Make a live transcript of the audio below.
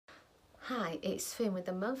Hi, it's Finn with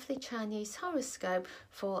the monthly Chinese horoscope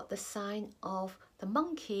for the sign of the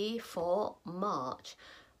monkey for March.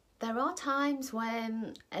 There are times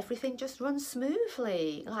when everything just runs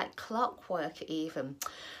smoothly, like clockwork even.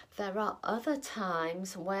 There are other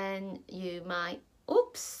times when you might,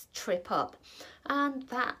 trip up. And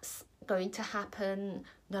that's going to happen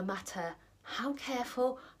no matter how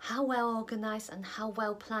careful, how well organised and how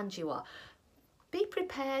well planned you are. Be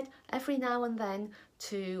prepared every now and then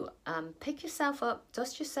to pick yourself up,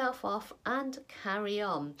 dust yourself off and carry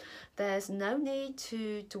on. There's no need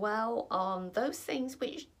to dwell on those things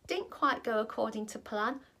which didn't quite go according to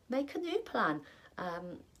plan. Make a new plan.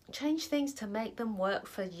 Change things to make them work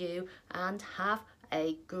for you and have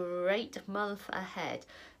a great month ahead.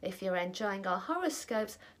 If you're enjoying our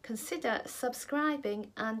horoscopes, consider subscribing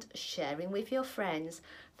and sharing with your friends.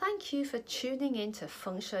 Thank you for tuning in to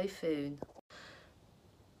Feng Shui Foon.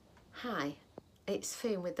 Hi, it's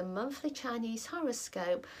Foon with the monthly Chinese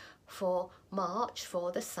horoscope for March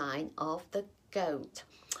for the sign of the goat.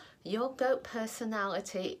 Your goat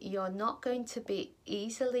personality, you're not going to be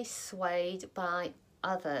easily swayed by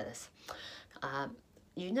others.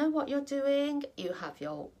 You know what you're doing, you have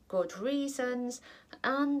your good reasons,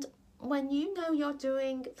 and when you know you're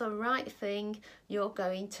doing the right thing, you're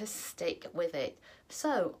going to stick with it.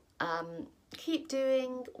 So keep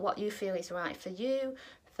doing what you feel is right for you.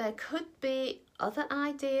 There could be other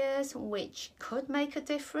ideas which could make a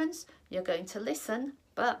difference. You're going to listen,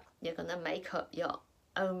 but you're going to make up your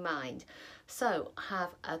own mind. So have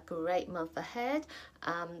a great month ahead.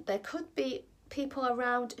 There could be people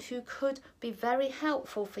around who could be very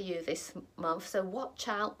helpful for you this month, so watch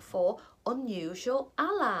out for unusual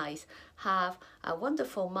allies. Have a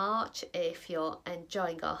wonderful March. If you're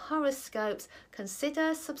enjoying our horoscopes,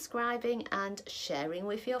 consider subscribing and sharing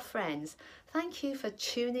with your friends. Thank you for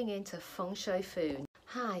tuning in to Feng Shui Foon.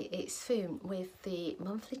 Hi, it's Foon with the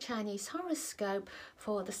monthly Chinese horoscope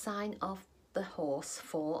for the sign of the horse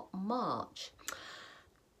for March.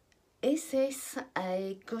 Is this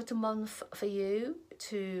a good month for you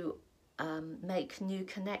to make new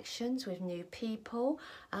connections with new people?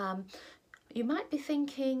 You might be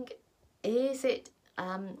thinking, is it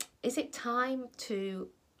time to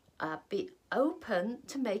be open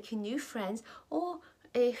to making new friends, or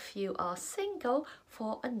if you are single,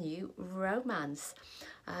 for a new romance?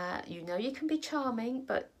 You know you can be charming,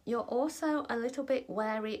 but you're also a little bit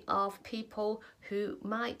wary of people who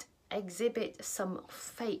might exhibit some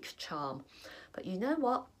fake charm. But you know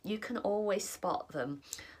what? You can always spot them.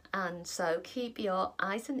 And so keep your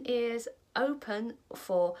eyes and ears open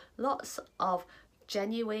for lots of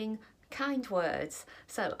genuine, kind words.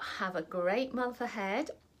 So have a great month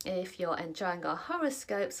ahead. If you're enjoying our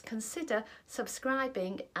horoscopes, consider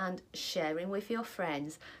subscribing and sharing with your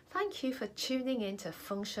friends. Thank you for tuning in to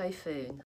Feng Shui Foon.